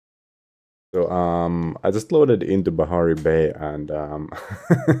So, I just loaded into Bahari Bay and,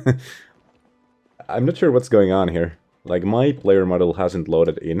 I'm not sure what's going on here. Like, my player model hasn't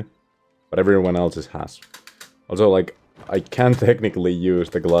loaded in, but everyone else's has. Also, like, I can technically use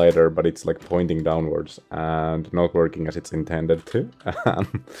the glider, but it's, like, pointing downwards and not working as it's intended to.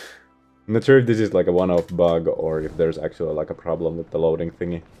 I'm not sure if this is, like, a one-off bug or if there's actually, like, a problem with the loading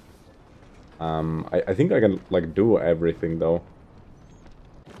thingy. I think I can, like, do everything, though.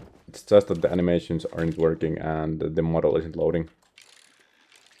 It's just that the animations aren't working and the model isn't loading.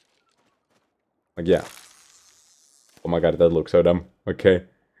 Like, yeah. Oh my god, that looks so dumb. Okay.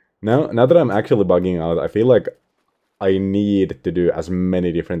 Now that I'm actually bugging out, I feel like I need to do as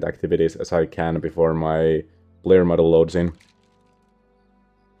many different activities as I can before my player model loads in.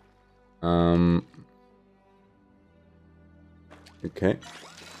 Okay.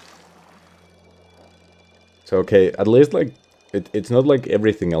 So, okay, at least, like, it's not like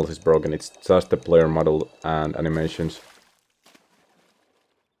everything else is broken, it's just the player model and animations.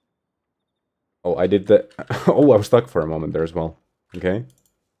 Oh, I did the... oh, I was stuck for a moment there as well. Okay.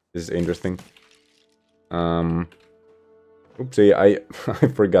 This is interesting. Oopsie, I I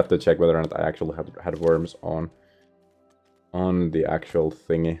forgot to check whether or not I actually had worms on the actual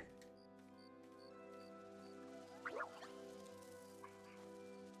thingy.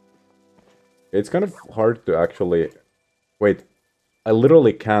 It's kind of hard to actually... Wait, I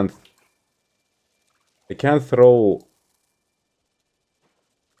literally can't... I can't throw...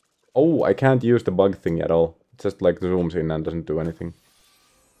 Oh, I can't use the bug thing at all. It just like zooms in and doesn't do anything.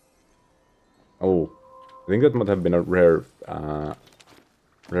 Oh, I think that might have been a rare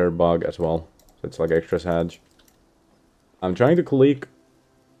bug as well. So it's like extra sad. I'm trying to click.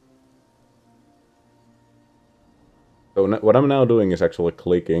 So what I'm now doing is actually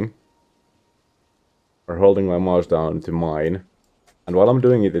clicking. Or holding my mouse down to mine. And while I'm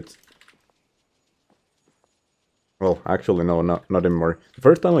doing it, it's... Well, actually, no, not anymore. The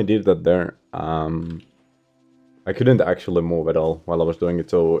first time I did that there, I couldn't actually move at all while I was doing it.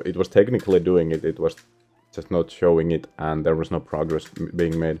 So it was technically doing it, it was just not showing it, and there was no progress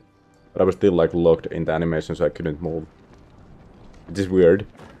being made. But I was still, like, locked in the animation, so I couldn't move. Which is weird.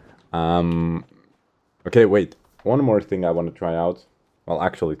 Okay, wait. One more thing I want to try out. Well,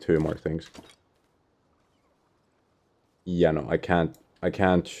 actually, two more things. Yeah, no, I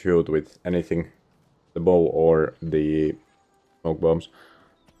can't shoot with anything. The bow or the smoke bombs.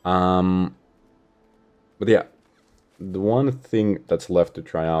 But yeah, the one thing that's left to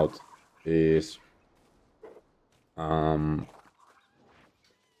try out is talking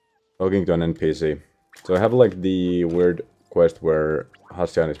to an NPC. So I have like the weird quest where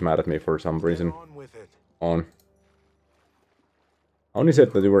Hassian is mad at me for some reason. On. I only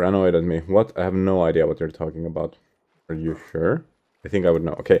said that you were annoyed at me. What? I have no idea what you're talking about. Are you sure? I think I would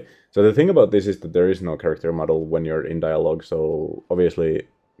know. Okay, so the thing about this is that there is no character model when you're in dialogue, so obviously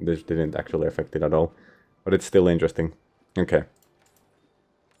this didn't actually affect it at all. But it's still interesting. Okay.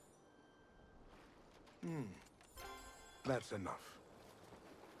 That's enough.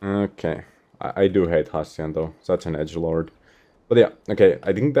 Okay. I do hate Hassian though. Such an edgelord. But yeah, okay.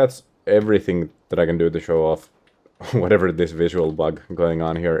 I think that's everything that I can do to show off whatever this visual bug going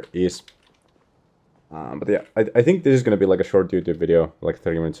on here is. But yeah, I think this is going to be like a short YouTube video, like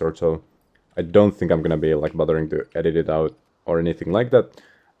 30 minutes or so. I don't think I'm going to be like bothering to edit it out or anything like that.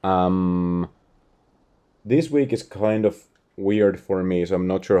 This week is kind of weird for me, so I'm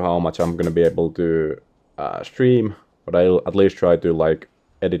not sure how much I'm going to be able to stream. But I'll at least try to like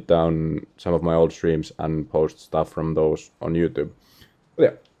edit down some of my old streams and post stuff from those on YouTube. But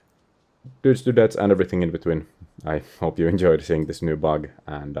yeah, dudes, dudettes, and everything in between. I hope you enjoyed seeing this new bug,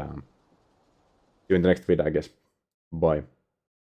 and see you in the next video, I guess. Bye.